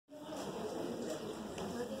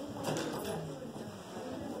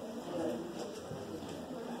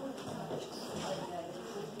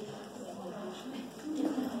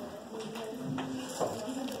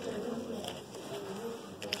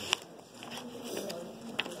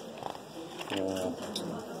I don't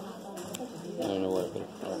know what.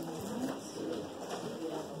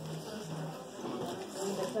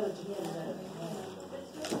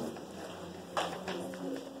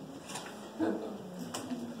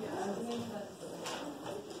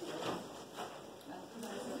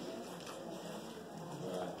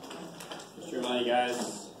 Just to remind you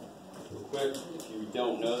guys, real quick, if you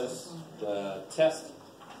don't know this, the test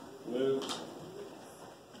moved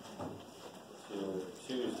to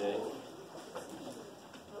Tuesday.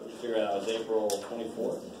 We figured out it was April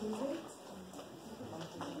 24th.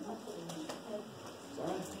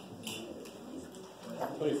 Sorry?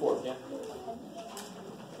 24th, yeah.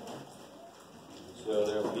 So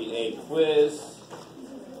there will be a quiz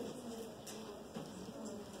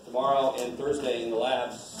tomorrow and Thursday in the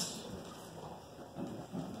labs.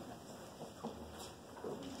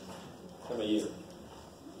 Time of year.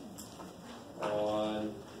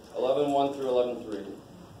 On 11:1 through 11:3.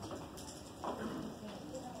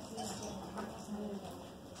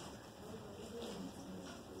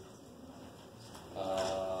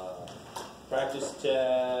 Practice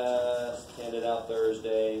test, handed out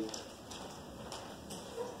Thursday.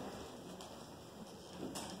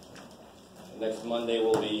 Next Monday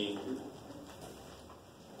will be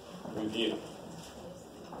review.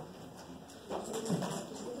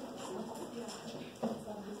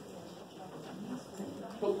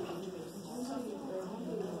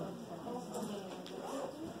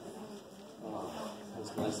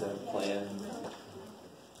 It's nice to have a plan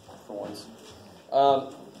for once.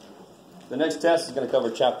 The next test is going to cover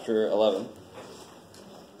chapter 11.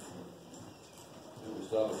 We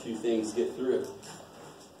still have a few things to get through.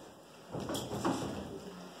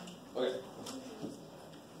 Okay.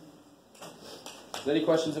 Any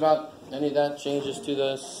questions about any of that? Changes to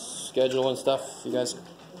the schedule and stuff? You guys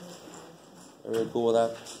are really cool with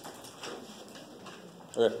that?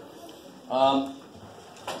 Okay.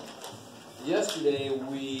 Yesterday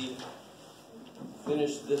we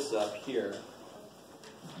finished this up here.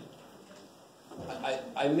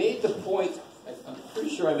 I made the point, I'm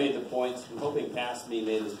pretty sure I made the point, I'm hoping past me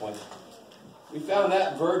made this point. We found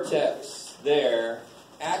that vertex there.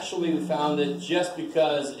 Actually, we found it just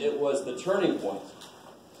because it was the turning point.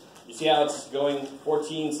 You see how it's going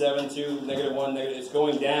 14, 7, 2, negative 1, negative, it's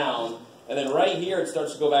going down, and then right here it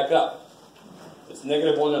starts to go back up. It's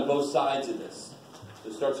negative 1 on both sides of this. So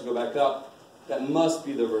it starts to go back up. That must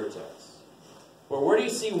be the vertex. But where do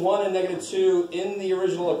you see 1 and negative 2 in the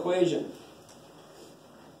original equation?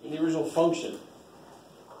 In the original function?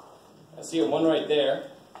 I see a 1 right there.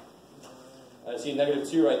 I see negative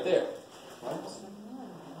 2 right there. Right?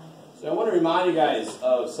 So I want to remind you guys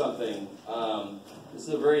of something. This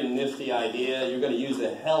is a very nifty idea. You're going to use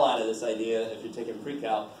the hell out of this idea if you're taking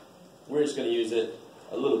pre-calc. We're just going to use it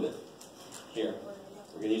a little bit here.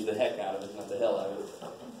 We're going to use the heck out of it, not the hell out of it.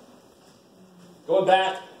 Going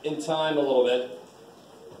back in time a little bit.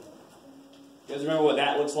 You guys remember what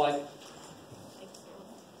that looks like?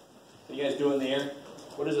 Can you guys do it in the air?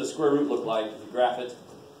 What does a square root look like if you graph it?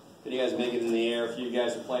 Can you guys make it in the air? A few of you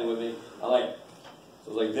guys are playing with me. I like it.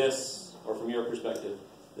 So it's like this, or from your perspective,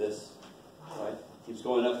 this. Right? Keeps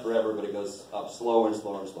going up forever, but it goes up slower and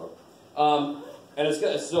slower and slower. And it's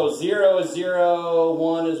got, so 0 is 0,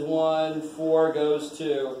 1 is 1, 4 goes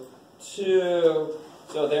to 2.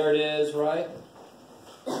 So there it is, right?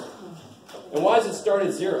 And why does it start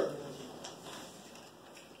at 0?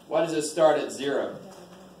 Why does it start at 0?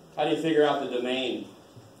 How do you figure out the domain?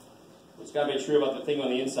 What's got to be true about the thing on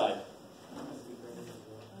the inside?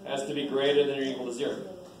 It has to be greater than or equal to 0.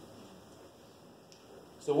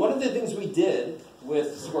 So one of the things we did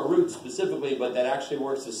with square root specifically, but that actually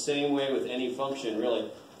works the same way with any function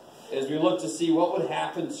really, is we looked to see what would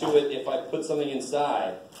happen to it if I put something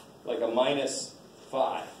inside, like a minus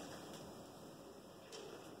 5.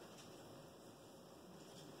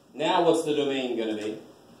 Now what's the domain going to be?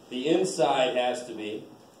 The inside has to be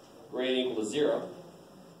greater than or equal to 0.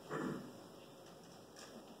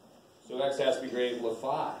 So x has to be greater than or equal to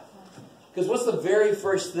 5. Because what's the very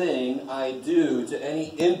first thing I do to any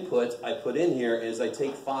input I put in here is I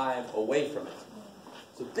take 5 away from it.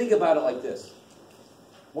 So think about it like this.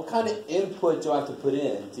 What kind of input do I have to put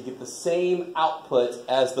in to get the same output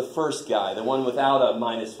as the first guy, the one without a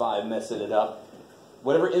minus 5 messing it up?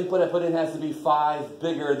 Whatever input I put in has to be 5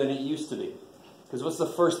 bigger than it used to be. Because what's the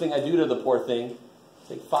first thing I do to the poor thing?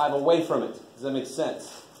 Take 5 away from it. Does that make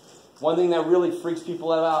sense? One thing that really freaks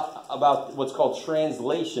people out about what's called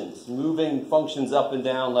translations, moving functions up and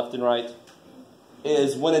down, left and right,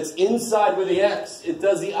 is when it's inside with the x, it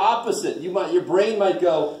does the opposite. Your brain might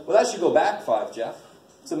go, well, that should go back 5, Jeff.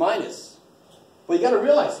 It's a minus. But you got to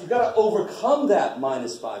realize, you've got to overcome that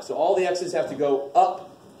minus 5. So all the x's have to go up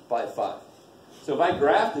by 5. So if I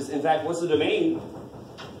graph this, in fact, what's the domain?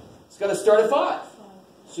 It's going to start at 5.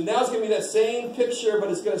 So now it's going to be that same picture, but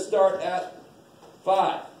it's going to start at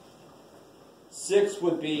 5. 6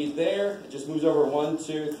 would be there. It just moves over 1,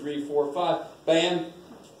 2, 3, 4, 5. Bam.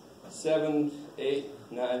 7, 8,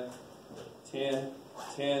 9, 10,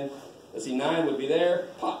 10. Let's see, 9 would be there.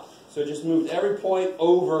 Pop. So it just moved every point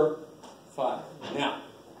over 5. Now,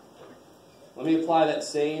 let me apply that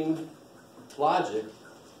same logic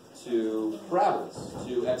to parabolas,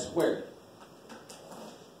 to x squared.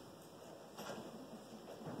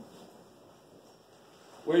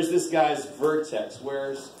 Where's this guy's vertex?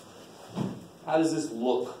 How does this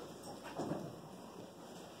look?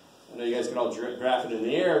 I know you guys can all graph it in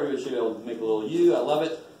the air. Everybody should be able to make a little U. I love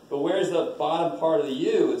it. But where's the bottom part of the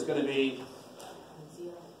U? It's going to be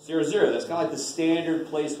 0, 0. That's kind of like the standard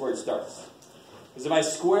place where it starts. Because if I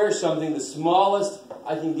square something, the smallest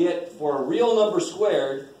I can get for a real number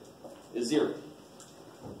squared is 0.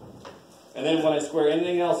 And then when I square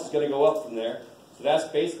anything else, it's going to go up from there. So that's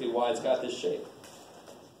basically why it's got this shape.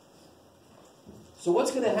 So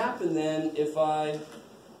what's going to happen then if I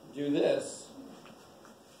do this?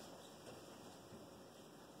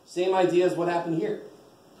 Same idea as what happened here.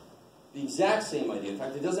 The exact same idea. In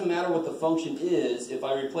fact, it doesn't matter what the function is. If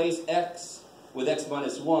I replace x with x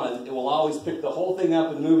minus 1, it will always pick the whole thing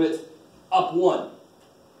up and move it up 1.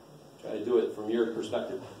 Try to do it from your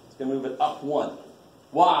perspective. It's going to move it up 1.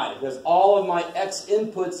 Why? Because all of my x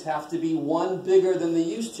inputs have to be 1 bigger than they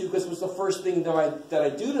used to, because it was the first thing that I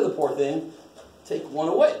do to the poor thing. Take 1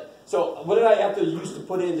 away. So what did I have to use to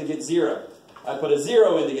put in to get 0? I put a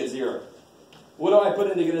 0 in to get 0. What do I put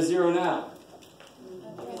in to get a 0 now?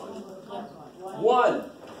 1.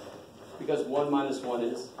 Because 1 minus 1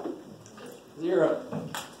 is 0.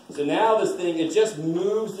 So now this thing, it just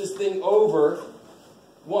moves this thing over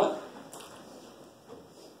 1.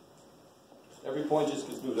 Every point just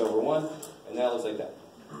gets moved over 1, and now it looks like that.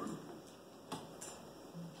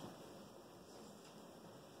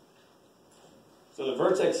 So the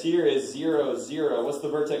vertex here is 0, 0. What's the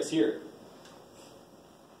vertex here?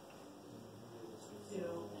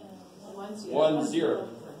 1, 0.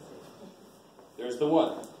 There's the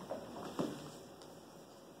 1.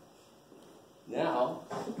 Now,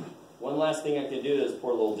 one last thing I can do to this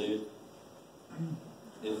poor little dude.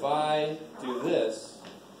 If I do this,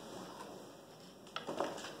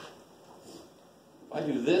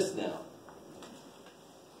 now,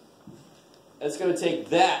 it's going to take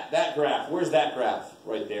that graph. Where's that graph?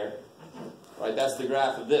 Right there. Right, that's the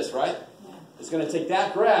graph of this, right? It's going to take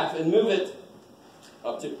that graph and move it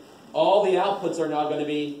up to... All the outputs are now going to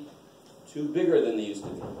be 2 bigger than they used to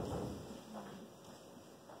be.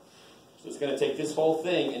 So it's going to take this whole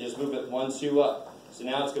thing and just move it 1, 2 up. So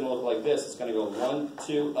now it's going to look like this. It's going to go 1,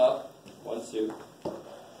 2 up, 1, 2.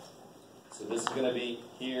 So this is going to be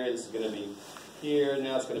here. This is going to be here.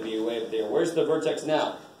 Now it's going to be way up there. Where's the vertex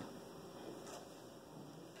now?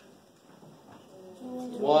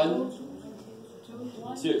 1,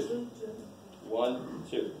 2. 1,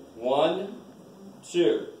 2. 1,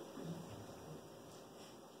 2.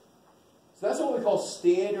 So that's what we call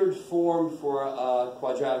standard form for a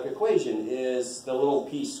quadratic equation, is the little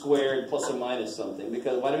p squared plus or minus something.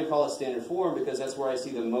 Because why do we call it standard form? Because that's where I see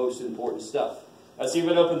the most important stuff. I see if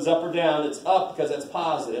it opens up or down. It's up because that's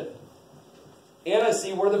positive. And I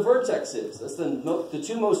see where the vertex is. That's the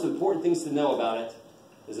 2 most important things to know about it.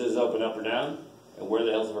 Is does it open up or down? And where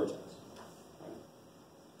the hell's the vertex?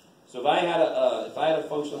 So if I had a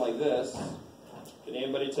function like this, can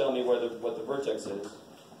anybody tell me what the vertex is?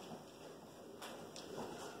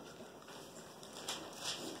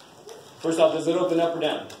 First off, does it open up or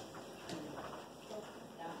down?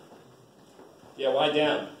 Yeah, why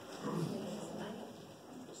down?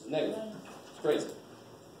 This is negative. It's crazy.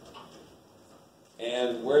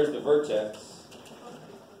 And where's the vertex?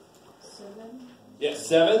 7. Yes,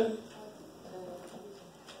 7.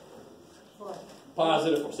 4.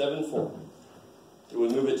 Positive 4. 7, 4. It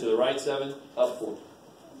would move it to the right 7, up 4.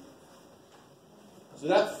 So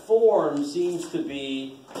that form seems to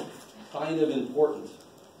be kind of important.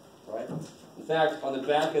 Right? In fact, on the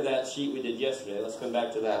back of that sheet we did yesterday, let's come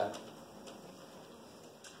back to that.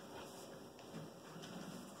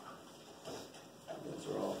 Those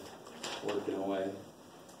are all working away.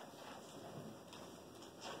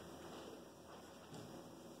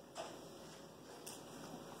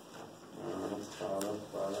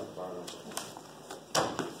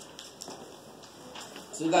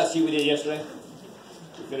 See that sheet we did yesterday?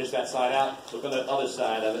 We finished that side out. Look on the other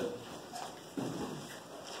side of it.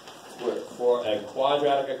 We're at for a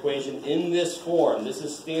quadratic equation in this form. This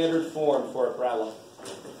is standard form for a parabola.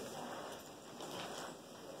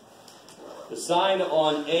 The sign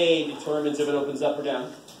on A determines if it opens up or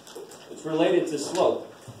down. It's related to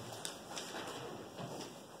slope.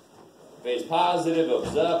 If A is positive, it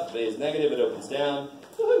opens up. If A is negative, it opens down.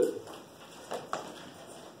 Woohoo!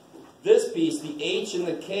 This piece, the H and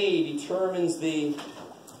the K, determines the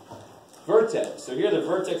vertex. So here the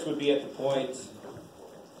vertex would be at the point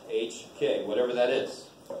HK, whatever that is.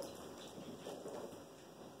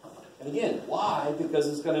 And again, why? Because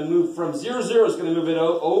it's going to move from 0, 0, it's going to move it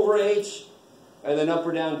over H, and then up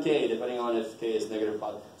or down K, depending on if K is negative or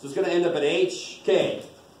positive. So it's going to end up at HK.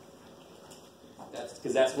 That's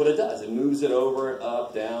because that's what it does. It moves it over,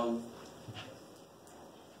 up, down.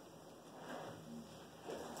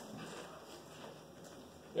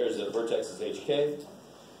 There's the vertex is HK.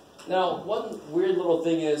 Now, one weird little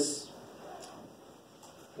thing is,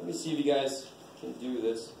 let me see if you guys can do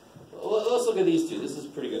this. Let's look at these two. This is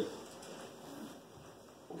pretty good.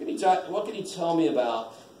 What can you tell me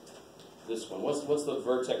about this one? What's the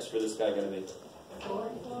vertex for this guy going to be? 4.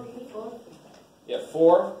 Yeah,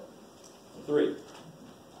 4, 3.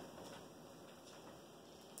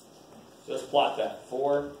 So let's plot that.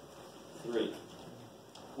 4, 3.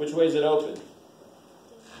 Which way is it open?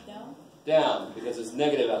 Down. Down, because it's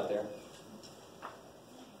negative out there.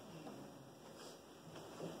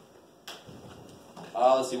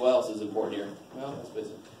 Let's see, what else is important here? Well, that's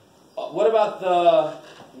basic. What about the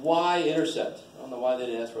y-intercept? I don't know why they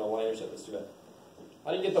didn't ask for a y-intercept. That's too bad.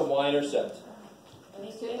 How do you get the y-intercept?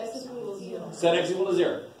 X equals 0. Set x equal to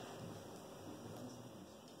 0.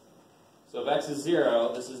 So if x is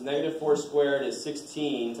 0, this is negative 4 squared is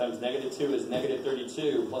 16 times negative 2 is negative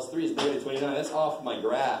 32 plus 3 is negative 29. That's off my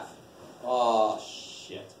graph. Oh,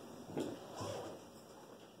 shit.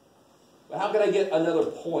 But how can I get another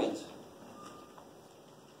point?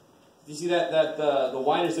 Do you see that the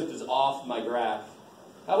y-intercept is off my graph?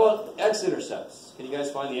 How about x-intercepts? Can you guys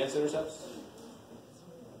find the x-intercepts?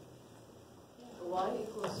 Y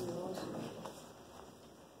equals 0.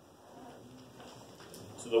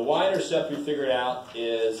 So the y-intercept we figured out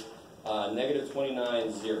is negative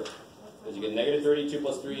 29, 0. Because you get negative 32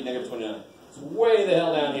 plus 3, negative 29. It's way the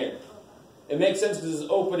hell down here. It makes sense because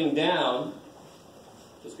it's opening down.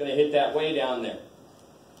 It's going to hit that way down there.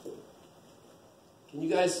 Can you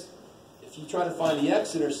guys, if you try to find the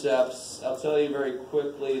x-intercepts, I'll tell you very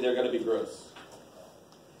quickly, they're going to be gross.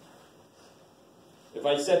 If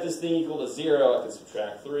I set this thing equal to 0, I can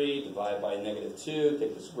subtract 3, divide by negative 2,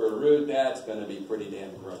 take the square root. That's going to be pretty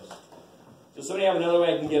damn gross. Does somebody have another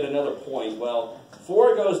way I can get another point? Well,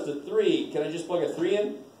 4 goes to 3. Can I just plug a 3 in?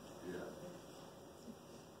 Yeah.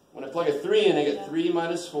 When I plug a 3 in, I get 3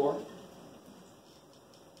 minus 4.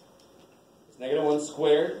 It's negative 1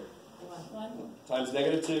 squared 1 times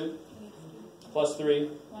negative 2 plus 3,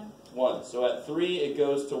 1. So at 3, it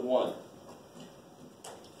goes to 1.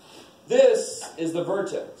 This is the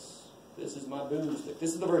vertex. This is my boomstick.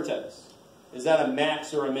 This is the vertex. Is that a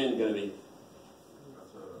max or a min going to be?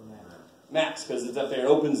 Max, because it's up there. It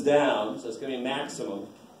opens down, so it's going to be maximum.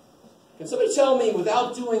 Can somebody tell me,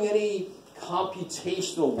 without doing any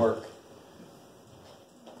computational work,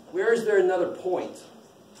 where is there another point?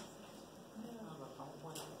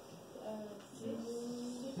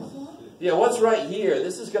 Yeah, what's right here?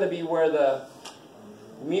 This is going to be where the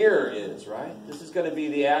mirror is, right? This is going to be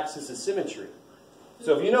the axis of symmetry.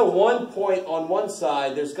 So if you know one point on one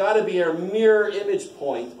side, there's got to be a mirror image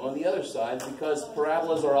point on the other side because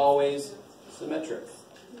parabolas are always symmetric.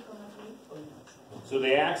 So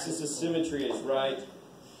the axis of symmetry is right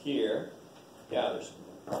here. Yeah,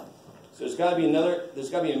 so there's got to be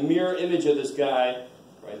there's got to be a mirror image of this guy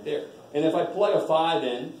right there. And if I plug a 5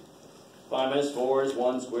 in, 5 minus 4 is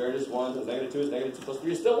 1, squared is 1, times negative 2 is negative 2 plus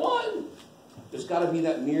 3 is still 1. There's got to be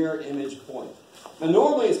that mirror image point. Now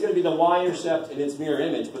normally it's going to be the y-intercept and its mirror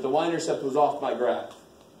image, but the y-intercept was off my graph.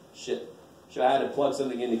 Shit. So I had to plug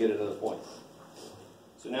something in to get another point.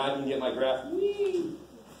 So now I can get my graph. Whee!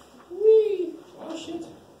 Whee! Oh shit.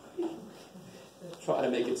 Try to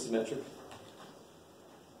make it symmetric.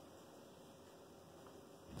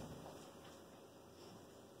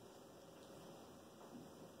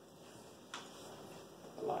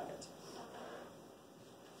 I like it.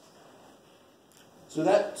 So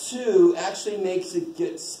that 2 actually makes it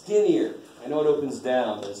get skinnier. I know it opens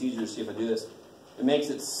down, but it's easier to see if I do this. It makes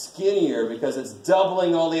it skinnier because it's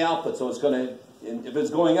doubling all the output. So it's going to, if it's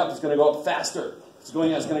going up, it's going to go up faster. If it's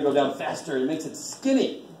going out, it's going to go down faster. It makes it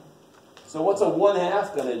skinny. So what's a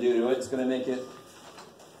 1/2 going to do to it? It's going to make it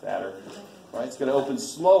fatter. Right? It's going to open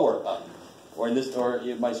slower up. Or in this, or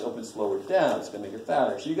it might open slower down. It's going to make it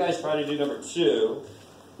fatter. So you guys try to do number 2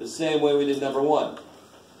 the same way we did number 1.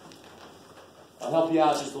 I'll help you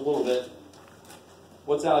out just a little bit.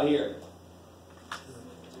 What's out here?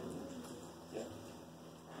 Yeah.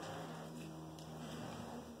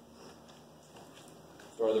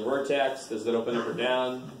 So are the vertex, does it open up or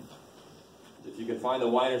down? If you can find the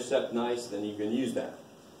y-intercept nice, then you can use that.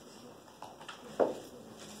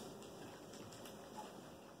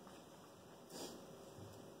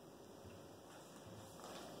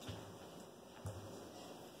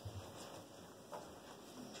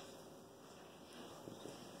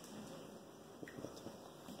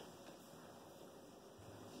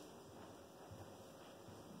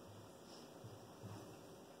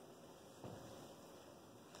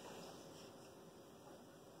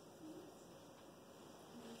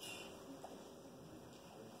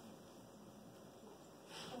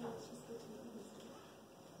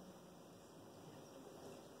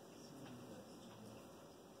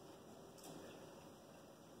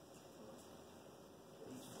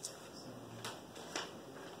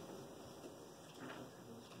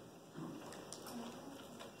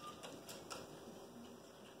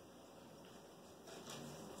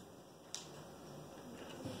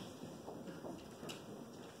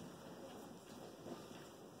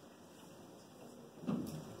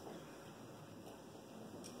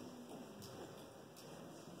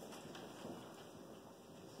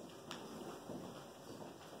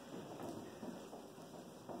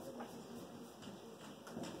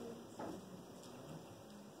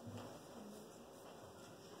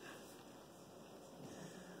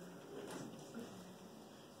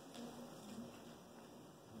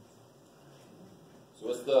 So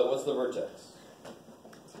what's the vertex?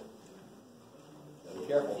 Be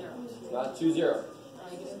careful. It's not 2, 0.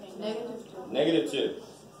 Negative 2.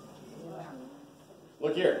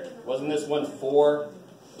 Look here. Wasn't this one 4,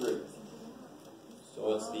 3?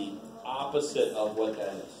 So it's the opposite of what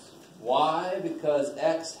that is. Why? Because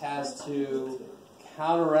x has to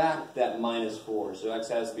counteract that -4. So x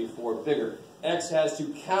has to be 4 bigger. X has to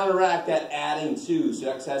counteract that adding 2. So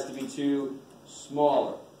x has to be 2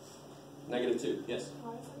 smaller. Negative 2, yes?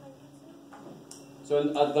 So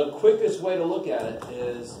the quickest way to look at it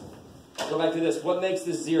is, go back to this. What makes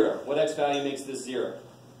this 0? What x value makes this 0?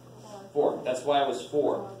 4. That's why it was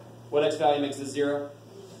 4. What x value makes this 0?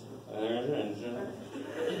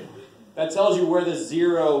 That tells you where the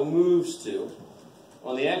 0 moves to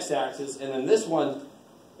on the x-axis. And then this one,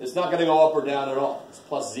 it's not going to go up or down at all. It's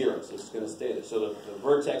plus 0, so it's going to stay there. So the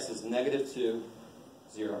vertex is negative 2,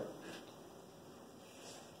 0.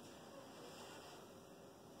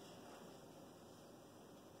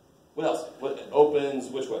 What else? What opens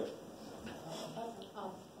which way?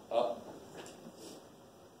 Up.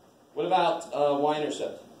 What about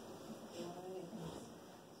y-intercept?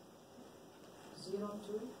 0,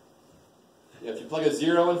 2. Yeah, if you plug a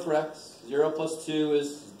 0 in for x, 0 plus 2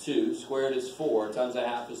 is 2. Squared is 4. Times a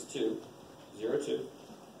half is 2. 0, 2.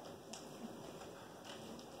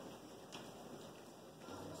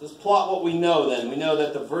 So let's plot what we know then. We know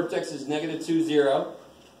that the vertex is negative 2, 0.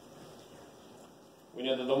 We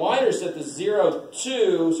know that the y-intercept is 0,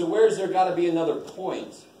 2, so where's there got to be another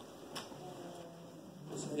point?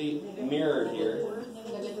 This is the mirrored here.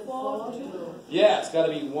 Negative 4, 2. Yeah, it's got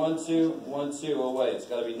to be 1, 2, 1, 2 away. It's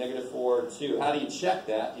got to be negative 4, 2. How do you check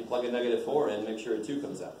that? You plug a negative 4 in, make sure a 2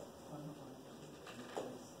 comes out.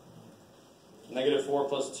 Negative 4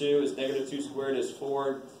 plus 2 is negative 2 squared is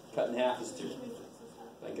 4. Cut in half is 2.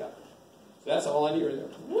 Thank God. So that's all I need right there.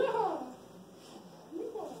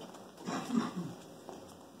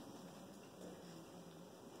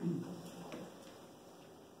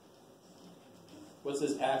 What's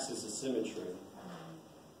this axis of symmetry?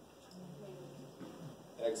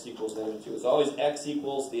 X equals negative 2. It's always x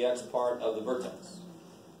equals the x part of the vertex.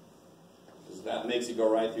 Because that makes it go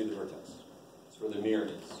right through the vertex. That's where the mirror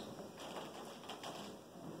is.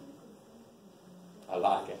 I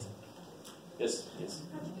like it. Yes, yes.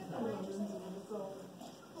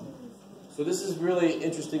 So this is really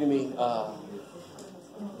interesting to me.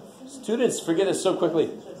 Students forget it so quickly.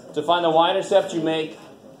 To find the y-intercept, you make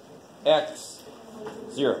x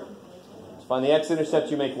 0. To find the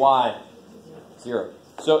x-intercept, you make y 0.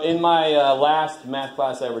 So in my last math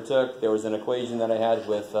class I ever took, there was an equation that I had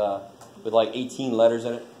with like 18 letters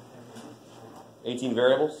in it, 18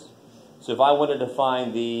 variables. So if I wanted to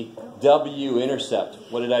find the w-intercept,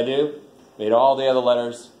 what did I do? Made all the other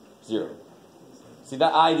letters 0. See,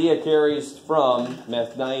 that idea carries from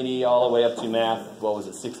Math 90 all the way up to Math, what was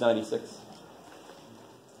it, 696?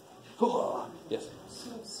 Yes?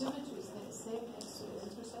 So symmetry is the same as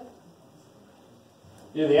intercept?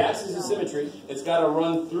 Yeah, the axis of symmetry, it's got to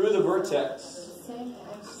run through the vertex.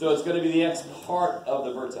 So it's going to be the x part of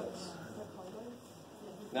the vertex.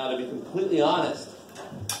 Now, to be completely honest,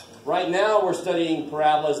 right now we're studying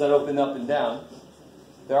parabolas that open up and down.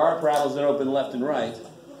 There are parabolas that open left and right.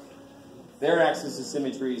 Their axis of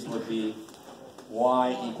symmetries would be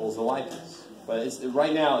y equals the y piece. But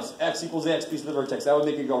right now it's x equals the x piece of the vertex. That would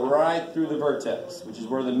make it go right through the vertex, which is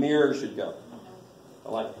where the mirror should go. I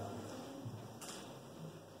like it.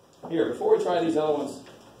 Here, before we try these other ones,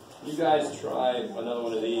 you guys try another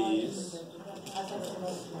one of these.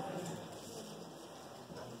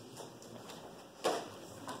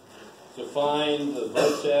 So find the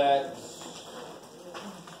vertex,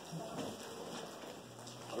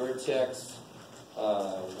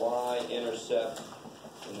 y-intercept,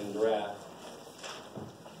 and then graph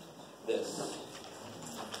this.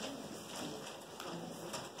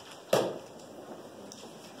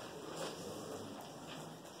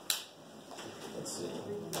 Let's see.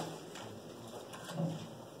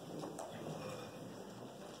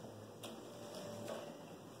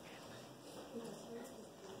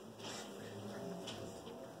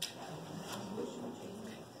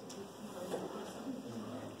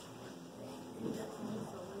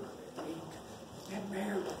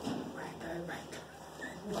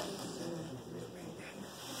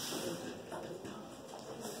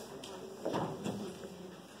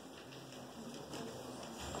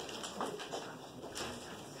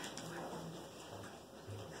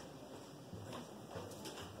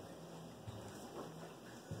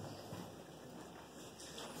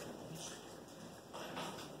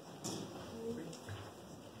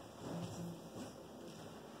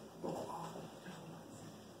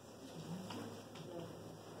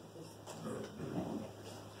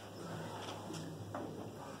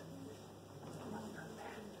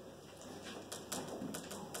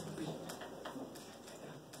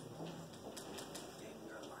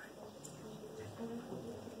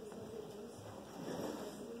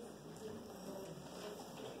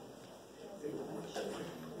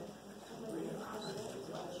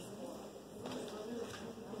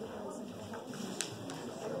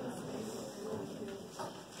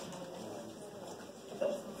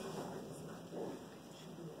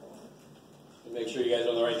 Make sure you guys are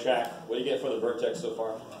on the right track. What do you get for the vertex so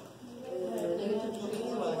far?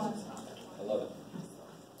 I love it.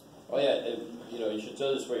 Oh yeah, you should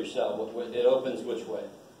know this for yourself. It opens which way?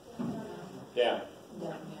 Down.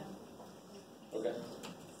 Okay.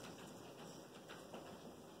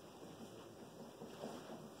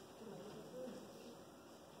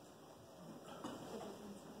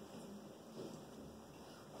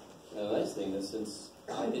 Now the nice thing is, since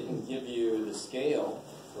I didn't give you the scale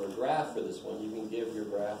for a graph for this one, you can give your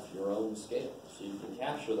graph your own scale. So you can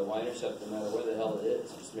capture the y-intercept no matter where the hell it is.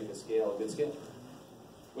 Just make a scale, a good scale.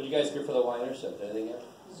 What do you guys give for the y-intercept? Anything else?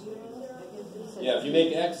 0. Yeah, if you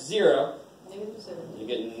make x 0, you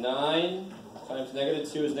get 9 times negative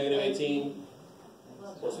 2 is negative 18,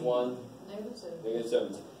 plus 1, negative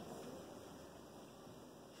 17.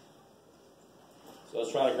 So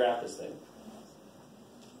let's try to graph this thing.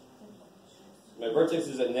 My vertex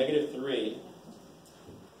is at negative 3.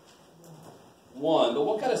 1, but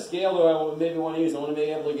what kind of scale do I maybe want to use? I want to be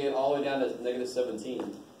able to get all the way down to negative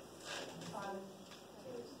 17.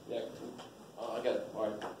 Yeah, I got it. All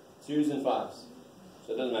right, 2s and 5s.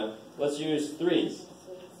 So it doesn't matter. Let's use 3s.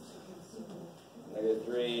 Negative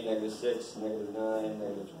 3, negative 6, negative 9,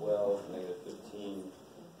 negative 12, negative 15,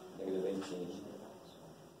 negative 18.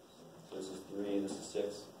 So this is 3, this is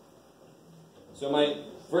 6. So my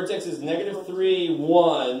vertex is negative 3,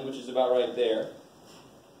 1, which is about right there.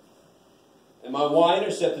 And my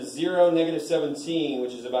y-intercept is 0, negative 17,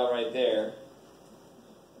 which is about right there.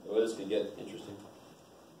 Oh, this could get interesting.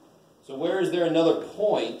 So where is there another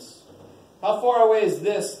point? How far away is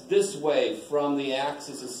this way from the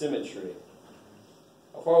axis of symmetry?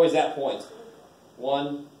 How far away is that point?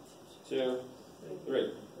 1, 2,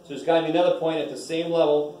 3. So there's got to be another point at the same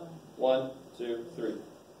level. 1, 2, 3.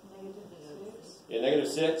 Yeah, negative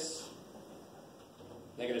 6,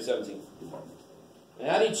 negative 17. And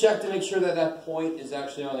how do you check to make sure that that point is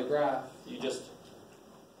actually on the graph? You just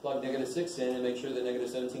plug negative 6 in and make sure that negative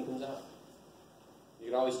 17 comes out. You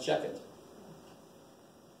can always check it.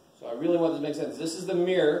 So I really want this to make sense. This is the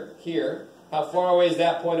mirror here. How far away is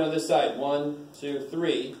that point on this side? 1, 2,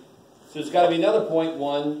 3. So there's got to be another point,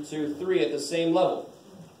 1, 2, 3, at the same level.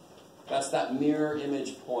 That's that mirror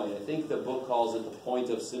image point. I think the book calls it the point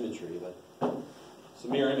of symmetry, but it's a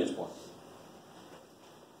mirror image point.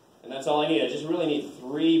 And that's all I need. I just really need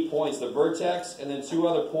 3 points. The vertex and then 2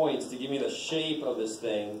 other points to give me the shape of this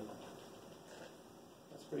thing.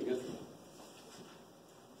 That's pretty good for me.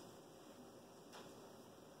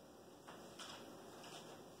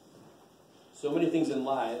 so many things in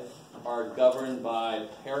life are governed by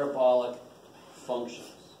parabolic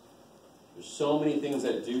functions. There's so many things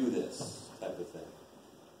that do this type of thing.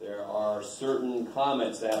 There are certain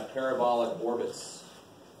comets that have parabolic orbits.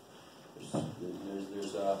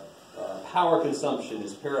 There's power consumption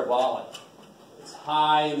is parabolic. It's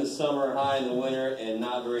high in the summer, high in the winter, and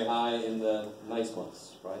not very high in the nice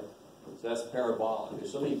months, right? So that's parabolic.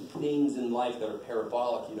 There's so many things in life that are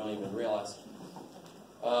parabolic you don't even realize.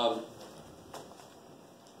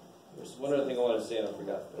 There's one other thing I wanted to say and I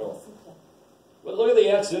forgot. But look at the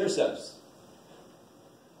x-intercepts.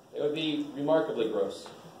 It would be remarkably gross.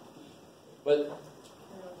 But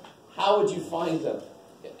how would you find them?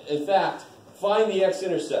 In fact, find the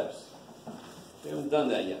x-intercepts. We haven't done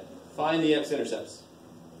that yet. Find the x-intercepts.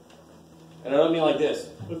 And I don't mean like this.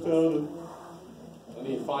 I found them. I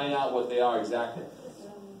mean find out what they are exactly.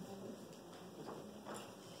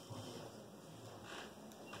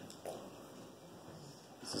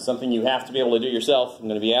 This is something you have to be able to do yourself. I'm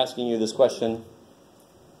going to be asking you this question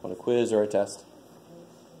on a quiz or a test.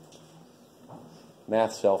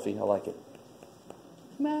 Math selfie. I like it.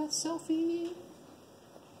 Math selfie.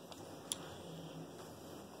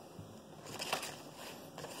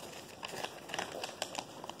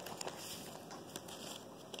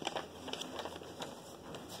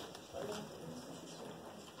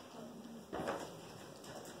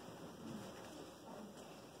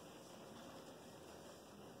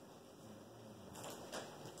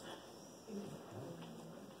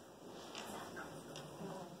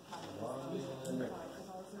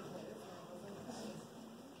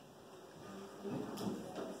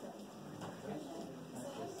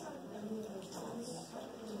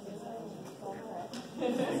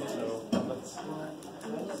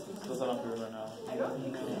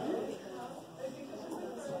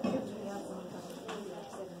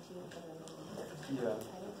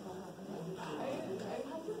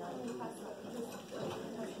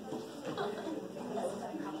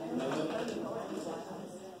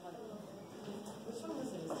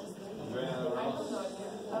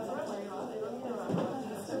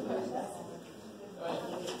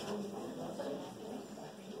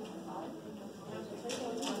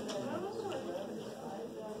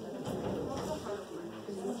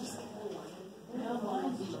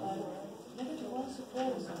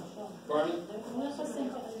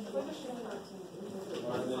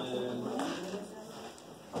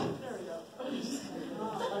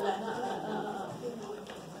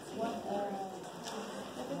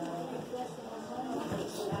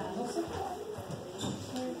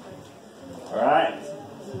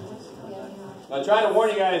 I'm trying to warn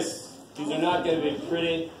you guys, these are not going to be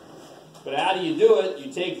pretty. But how do you do it?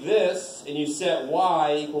 You take this and you set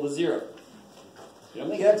y equal to 0. You don't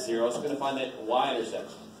make x 0, it's going to find that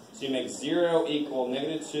y-intercept. So you make 0 equal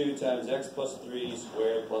negative 2 times x plus 3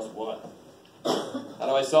 squared plus 1. How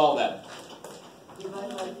do I solve that?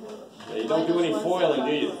 Yeah, you don't do any foiling,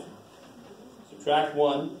 do you? Subtract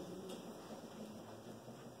 1.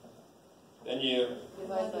 Then you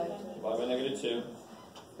divide by negative 2.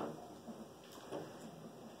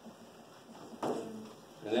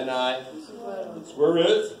 And then I square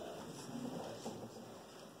root.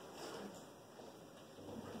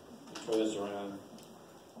 Turn this around.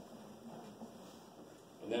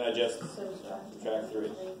 And then I just subtract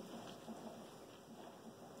 3.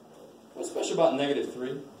 What's special about negative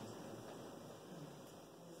 3?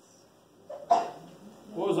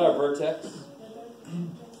 What was our vertex?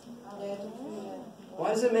 Why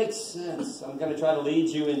does it make sense? I'm going to try to lead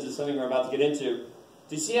you into something we're about to get into.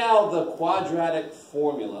 Do you see how the quadratic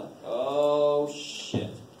formula... Oh,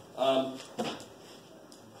 shit. Do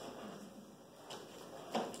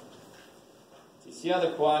you see how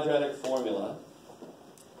the quadratic formula...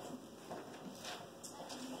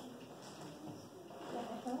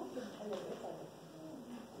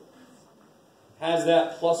 has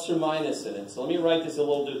that plus or minus in it? So let me write this a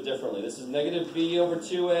little bit differently. This is negative b over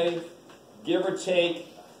 2a, give or take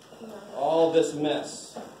all this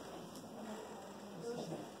mess.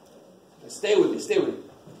 Stay with me, stay with me.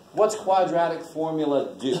 What's quadratic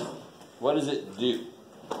formula do? What does it do?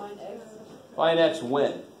 Find x. Find x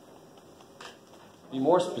when? Be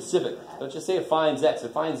more specific. Don't just say it finds x.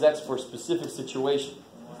 It finds x for a specific situation.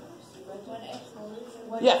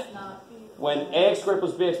 Yeah. When ax squared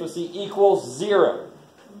plus bx plus c equals 0.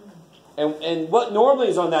 And what normally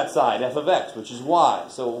is on that side? F of x, which is y.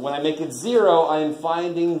 So when I make it 0, I am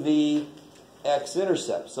finding the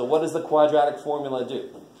x-intercept. So what does the quadratic formula do?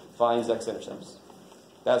 Finds x-intercepts.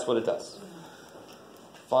 That's what it does.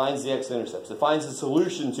 Finds the x-intercepts. It finds the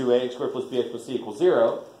solution to ax squared plus bx plus c equals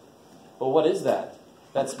 0. But what is that?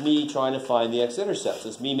 That's me trying to find the x-intercepts.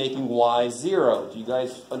 It's me making y 0. Do you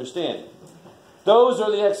guys understand? Those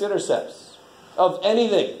are the x-intercepts of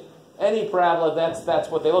anything. Any parabola, that's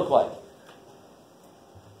what they look like.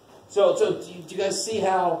 So do you guys see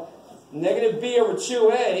how negative b over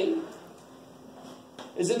 2a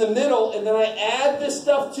is in the middle, and then I add this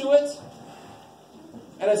stuff to it,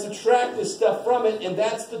 and I subtract this stuff from it, and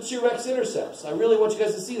that's the two x-intercepts. I really want you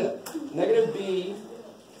guys to see that. Negative b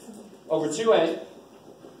over 2a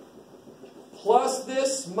plus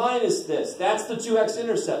this minus this. That's the two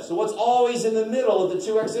x-intercepts. So what's always in the middle of the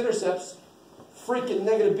two x-intercepts? Freaking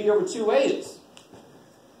negative b over 2a is.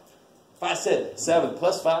 If I said 7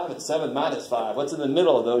 plus 5 and 7 minus 5, what's in the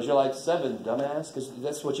middle of those? You're like, 7, dumbass, because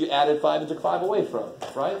that's what you added 5 and took 5 away from,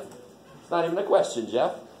 right? It's not even a question,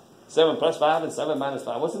 Jeff. 7 plus 5 and 7 minus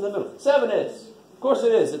 5. What's in the middle? 7 is. Of course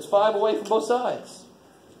it is. It's 5 away from both sides.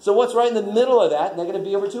 So what's right in the middle of that? Negative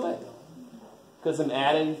b over 2a. Because I'm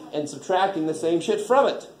adding and subtracting the same shit from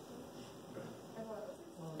it.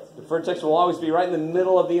 The vertex will always be right in the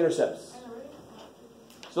middle of the intercepts.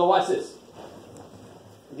 So watch this.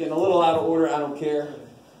 We're getting a little out of order. I don't care.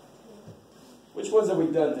 Which ones have we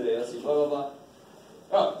done today? Let's see. Blah, blah, blah.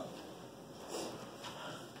 Oh.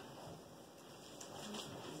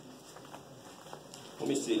 Let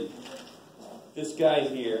me see. This guy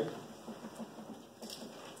here.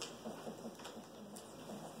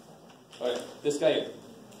 All right, this guy here.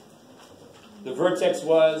 The vertex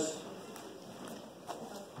was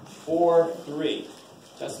 4, 3.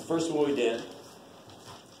 That's the first one we did.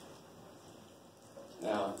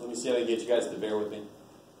 Now, let me see how I can get you guys to bear with me.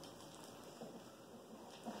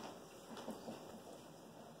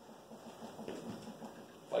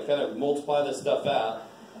 If I kind of multiply this stuff out,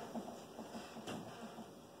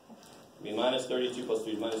 it'll be minus 32 plus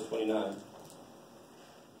 3 is minus 29.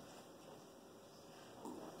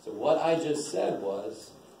 So what I just said was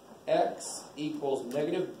x equals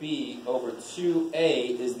negative b over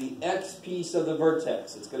 2a is the x piece of the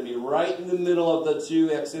vertex. It's going to be right in the middle of the two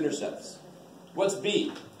x-intercepts. What's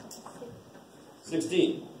b?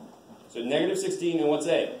 16. So negative 16, and what's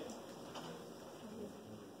a?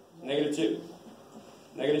 Negative 2.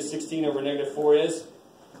 Negative 16 over negative 4 is?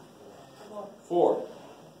 4.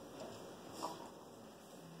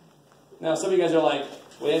 Now some of you guys are like,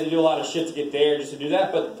 we had to do a lot of shit to get there just to do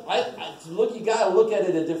that, but you got to look at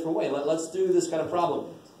it a different way. Let's do this kind of problem.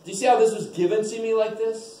 Do you see how this was given to me like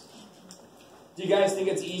this? Do you guys think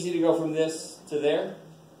it's easy to go from this to there?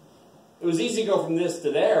 It was easy to go from this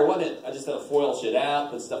to there, wasn't it? I just had to foil shit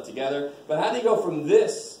out, put stuff together. But how do you go from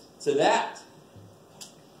this to that?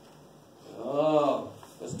 Oh,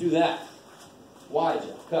 let's do that. Why,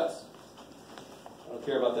 Jeff? Cuts. I don't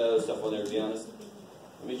care about that other stuff on there, to be honest.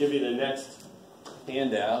 Let me give you the next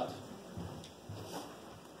handout.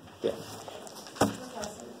 Yeah.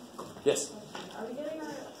 Yes? Are we getting our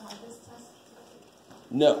compass test?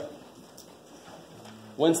 No.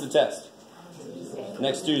 When's the test? Tuesday.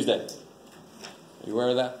 Next Tuesday. Are you aware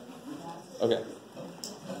of that? Okay.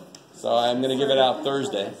 So I'm going to give it out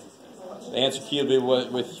Thursday. The answer key will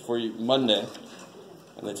be for you Monday.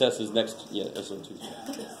 And the test is next, it's on Tuesday.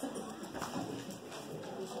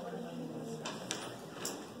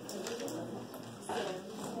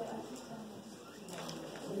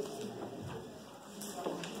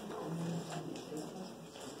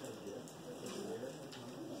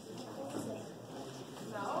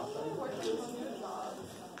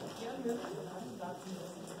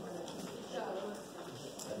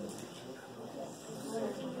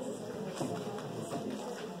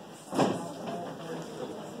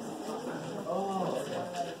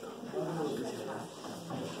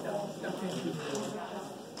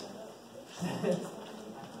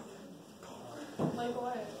 Like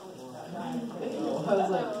what? I was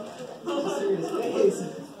like, serious face.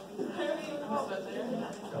 I don't even know about there.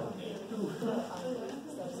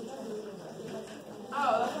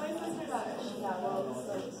 Oh, that's why I said that. Yeah, well, it's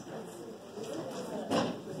like...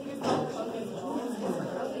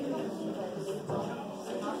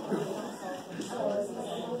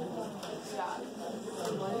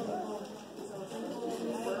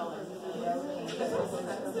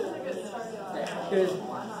 Good.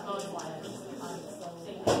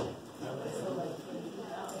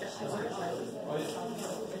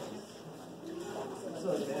 So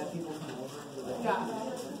bad people come over. Yeah.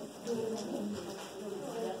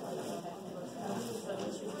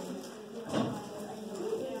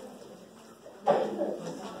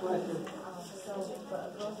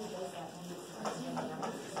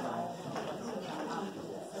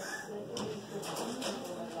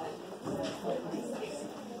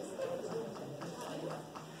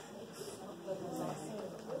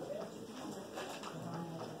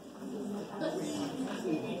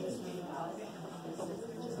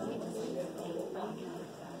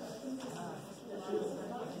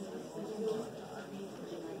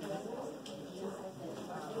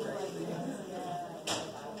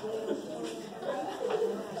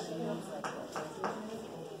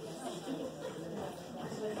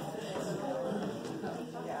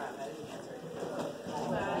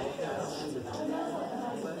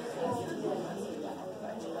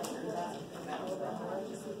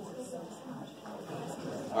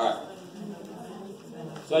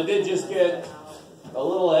 So I did just get a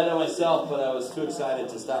little ahead of myself, but I was too excited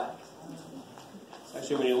to stop.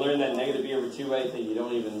 Actually, when you learn that negative e over 2a thing, you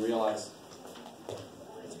don't even realize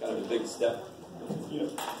it's kind of a big step. You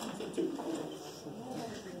know,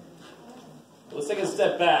 let's take a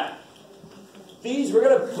step back. We're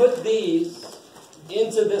going to put these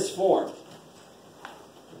into this form.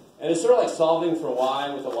 And it's sort of like solving for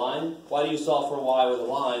y with a line. Why do you solve for y with a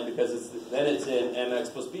line? Because then it's in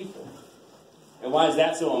mx plus b form. And why is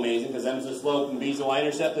that so amazing? Because m is the slope and b is the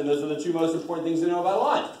y-intercept, and those are the two most important things to know about a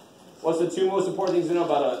line. What's the two most important things to know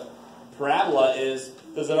about a parabola is,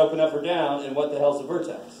 does it open up or down, and what the hell's a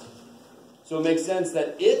vertex? So it makes sense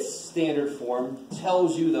that its standard form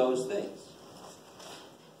tells you those things.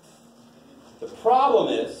 The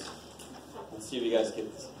problem is, let's see if you guys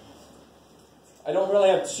get this. I don't really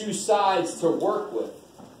have two sides to work with.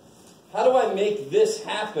 How do I make this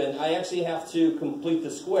happen? I actually have to complete the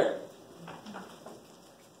square.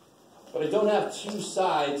 But I don't have two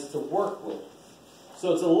sides to work with.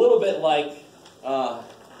 So it's a little bit like,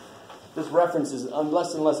 this reference is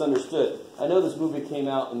less and less understood. I know this movie came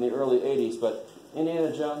out in the early 80s, but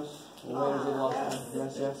Indiana Jones, and Raiders of the Lost Ark,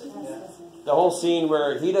 yes. The whole scene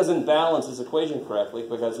where he doesn't balance his equation correctly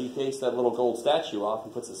because he takes that little gold statue off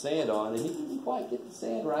and puts the sand on, and he didn't quite get the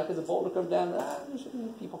sand right because the boulder comes down.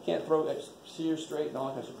 People can't throw shears straight and all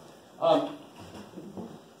that kind of stuff.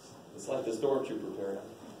 It's like the stormtrooper paradigm.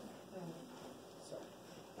 Sorry,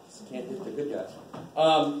 just can't hit the good guys.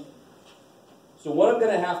 So what I'm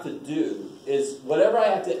going to have to do is whatever I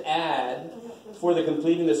have to add for the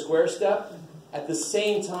completing the square step, at the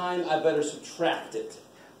same time I better subtract it.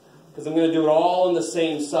 Because I'm going to do it all on the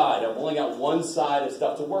same side. I've only got one side of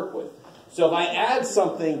stuff to work with. So if I add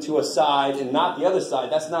something to a side and not the other side,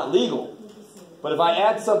 that's not legal. But if I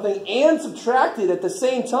add something and subtract it at the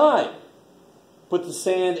same time, put the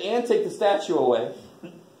sand and take the statue away,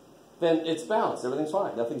 then it's balanced. Everything's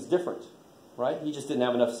fine. Nothing's different. Right? He just didn't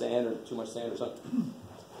have enough sand or too much sand or something.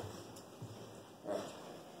 All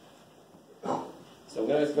right. So I'm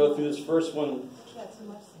going to go through this first one.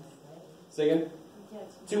 Say again?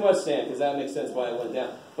 Too much sand, because that makes sense why it went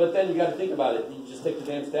down. But then you got to think about it. You just take the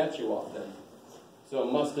damn statue off then. So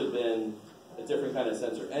it must have been a different kind of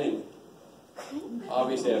sensor. Anyway,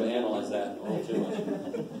 obviously I've analyzed that a little too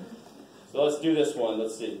much. So let's do this one.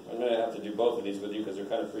 Let's see. I'm going to have to do both of these with you because they're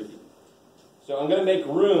kind of freaky. So I'm going to make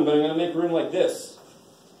room, but I'm going to make room like this.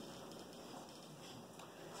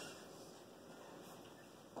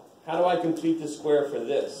 How do I complete the square for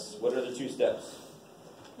this? What are the two steps?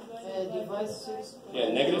 Divide 6. Yeah,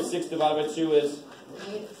 negative 6 divided by 2 is?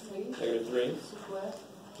 Negative 3.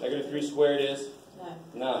 Negative 3 squared is?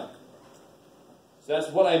 9. So that's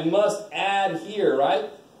what I must add here, right?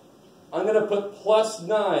 I'm going to put plus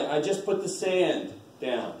 9. I just put the sand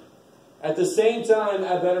down. At the same time,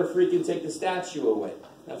 I better freaking take the statue away.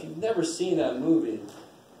 Now, if you've never seen that movie,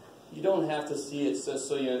 you don't have to see it just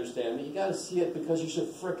so you understand me. You got to see it because you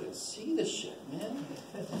should freaking see the shit, man.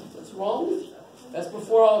 What's wrong with you? That's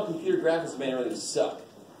before all the computer graphics made everything suck.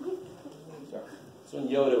 Sorry. That's when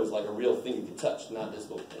Yoda was like a real thing you could touch, not this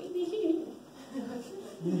little thing.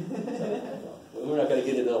 We're not going to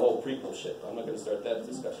get into the whole prequel shit. I'm not going to start that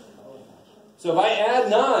discussion. So if I add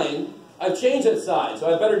 9, I've changed that side.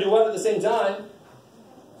 So I better do what at the same time?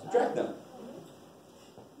 Subtract 9.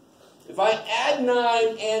 If I add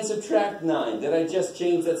 9 and subtract 9, did I just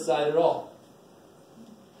change that side at all?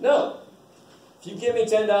 No. If you give me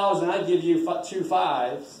 $10 and I give you 2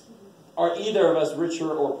 5s, are either of us richer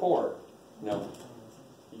or poorer? No.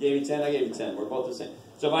 You gave me 10, I gave you 10. We're both the same.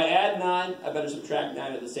 So if I add 9, I better subtract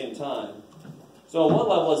 9 at the same time. So on one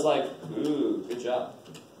level it's like, ooh, good job.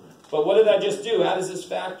 But what did I just do? How does this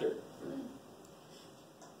factor?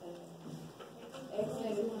 X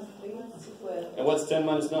negative 3 squared. And what's 10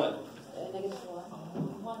 minus 9? Negative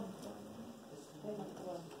 1.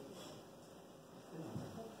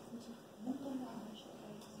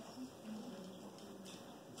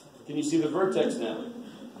 Can you see the vertex now?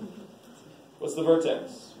 What's the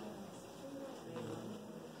vertex?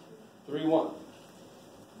 3, 1.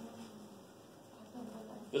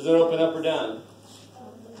 Does it open up or down?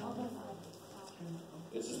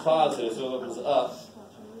 This is positive, so it opens up.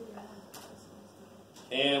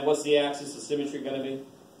 And what's the axis of symmetry going to be?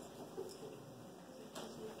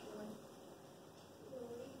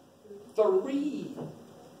 3.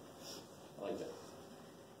 I like that.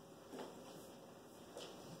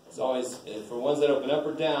 It's always, for ones that open up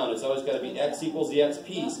or down, it's always got to be x equals the x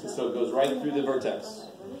piece, so it goes right through the vertex.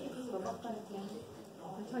 I'm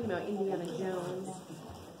talking about Indiana Jones.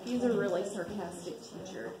 He's a really sarcastic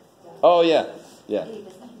teacher. Oh, yeah. Yeah.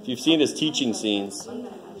 If you've seen his teaching scenes.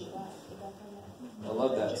 I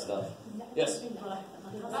love that stuff. Yes? So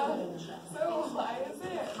why is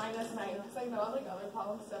it minus 9? Because I know like other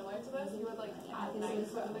problems similar to this, you would like add 9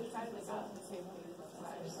 to the other side, like add the same thing to the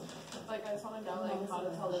side. Like I just want to know like how to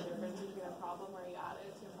tell the difference between a problem where you add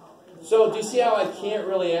it to a problem where you So do you see how I can't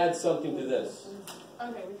really add something to this?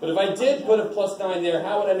 Okay. But if I did put a plus 9 there,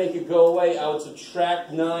 how would I make it go away? I would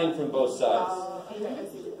subtract 9 from both sides. Okay, I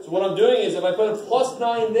see. So what I'm doing is if I put a plus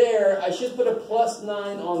 9 there, I should put a plus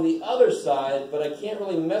 9 on the other side, but I can't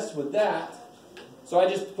really mess with that. So I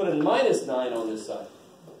just put a minus 9 on this side.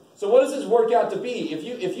 So what does this work out to be?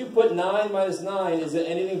 If you put 9 minus 9, is it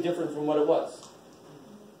anything different from what it was?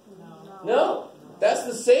 No. That's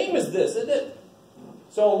the same as this, isn't it?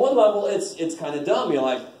 So on one level, it's kind of dumb. You're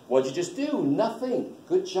like, what'd you just do? Nothing.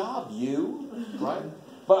 Good job, you. Right?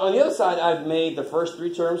 But on the other side, I've made the first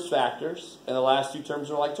 3 terms factors, and the last 2 terms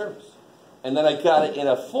are like terms. And then I got it in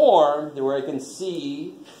a form where I can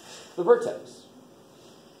see the vertex.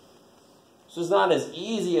 So it's not as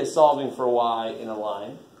easy as solving for y in a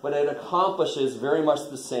line, but it accomplishes very much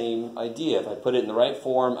the same idea. If I put it in the right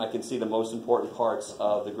form, I can see the most important parts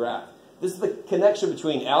of the graph. This is the connection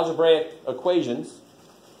between algebraic equations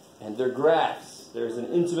and their graphs. There's an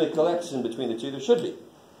intimate connection between the two. There should be,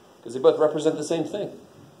 because they both represent the same thing.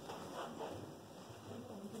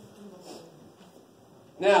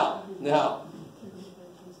 Now,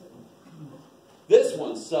 this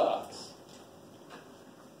one sucks.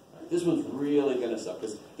 This one's really going to suck,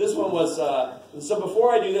 because this one was, so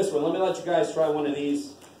before I do this one, let me let you guys try one of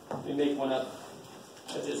these. Let me make one up.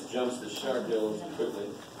 That just jumps the shark hill quickly.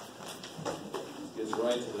 Gets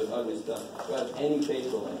right to the ugly stuff. If I have any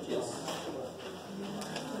paper like this.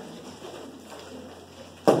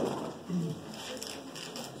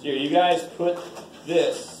 So here, you guys put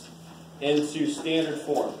this into standard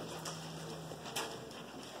form.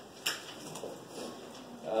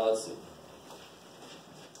 Let's see.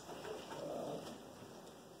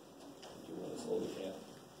 Do one as slowly as we can.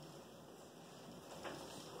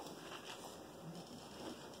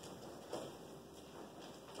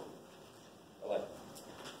 I like it.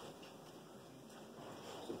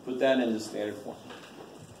 So put that into standard form.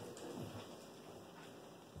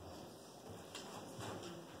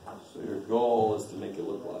 So your goal is to make it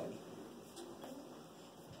look like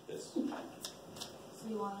this. So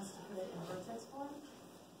you want us to put it in vertex form?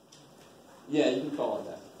 Yeah, you can call it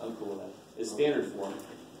that. I'm cool with that. It's standard form.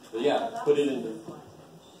 But yeah, put it in there.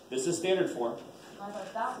 This is standard form. I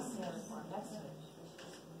thought that was standard form next to it.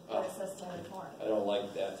 Oh, It says standard form. I don't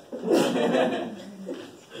like that.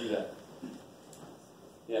 Do that.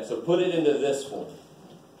 Yeah, so put it into this form.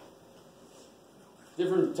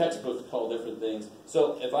 Different textbooks call different things.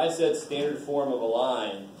 So if I said standard form of a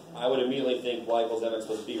line, I would immediately think y equals mx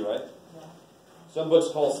plus b, right? Yeah. Some books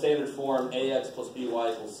call standard form ax plus by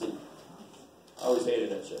equals c. I always hated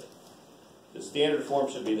that shit. The standard form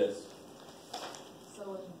should be this. So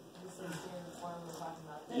when you say standard form, we're talking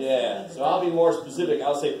about this? Yeah, so I'll be more specific.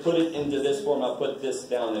 I'll say put it into this form. I'll put this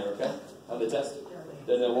down there, okay? On the test.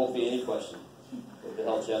 Then there won't be any question. What the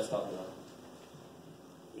hell Jeff's talking about?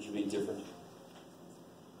 We should be different.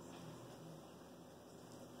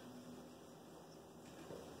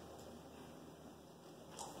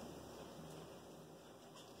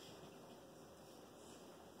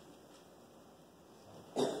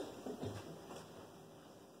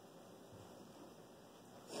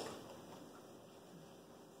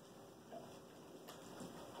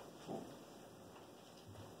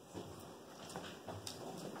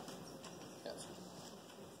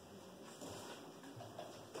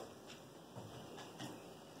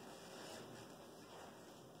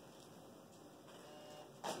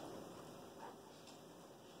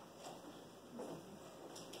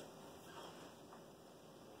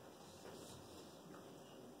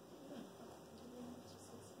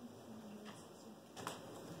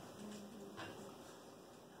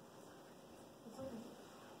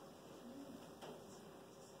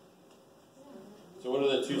 So what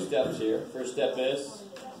are the 2 steps here? First step is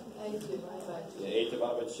 8 divided by 2. 8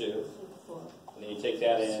 divided by 2. 4. And then you take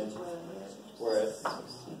that and square it.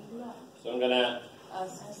 So I'm going to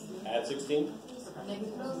add 16.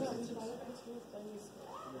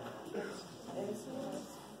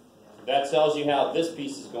 That tells you how this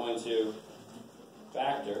piece is going to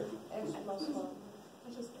factor. X plus 1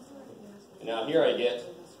 And now here I get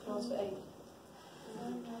plus 8.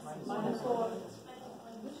 Minus 4.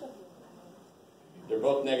 they're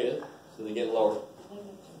both negative, so they get lower.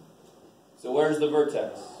 So where's the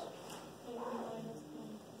vertex?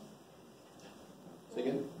 Say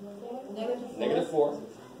again? Negative 4. -4.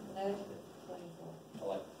 Negative 24. I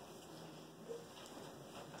like it.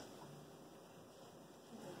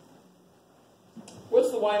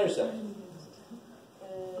 y-intercept?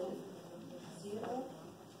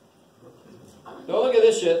 Don't look at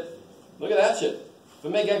this shit. Look at that shit. If I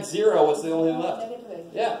make x 0, what's the only thing left?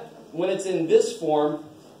 Yeah. When it's in this form,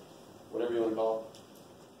 whatever you want to call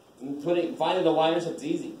it, finding the y-intercept is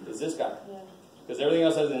easy. It's this guy. Because everything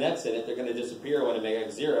else has an x in it, they're going to disappear when I make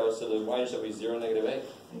x 0, so the y-intercept will be 0, negative 8.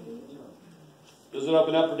 Does it up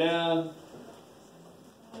and up or down?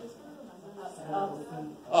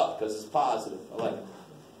 Up, because it's positive. I like it.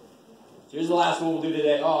 So here's the last one we'll do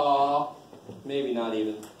today. Aww. Maybe not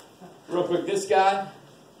even. Real quick, this guy,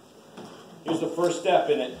 here's the first step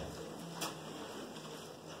in it.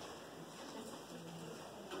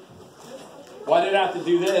 Why did I have to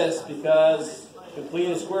do this? Because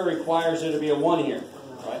completing a square requires there to be a 1 here.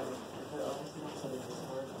 Right?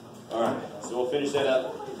 Alright, so we'll finish that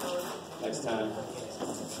up next time.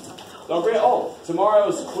 Don't forget,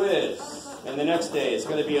 tomorrow's quiz. And the next day, it's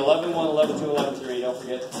going to be 11-1, 11-2, 11-3. Don't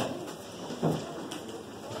forget.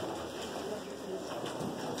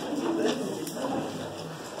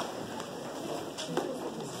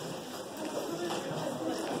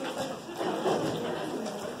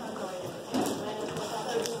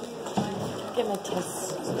 Give me a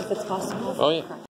test if it's possible. Oh, yeah.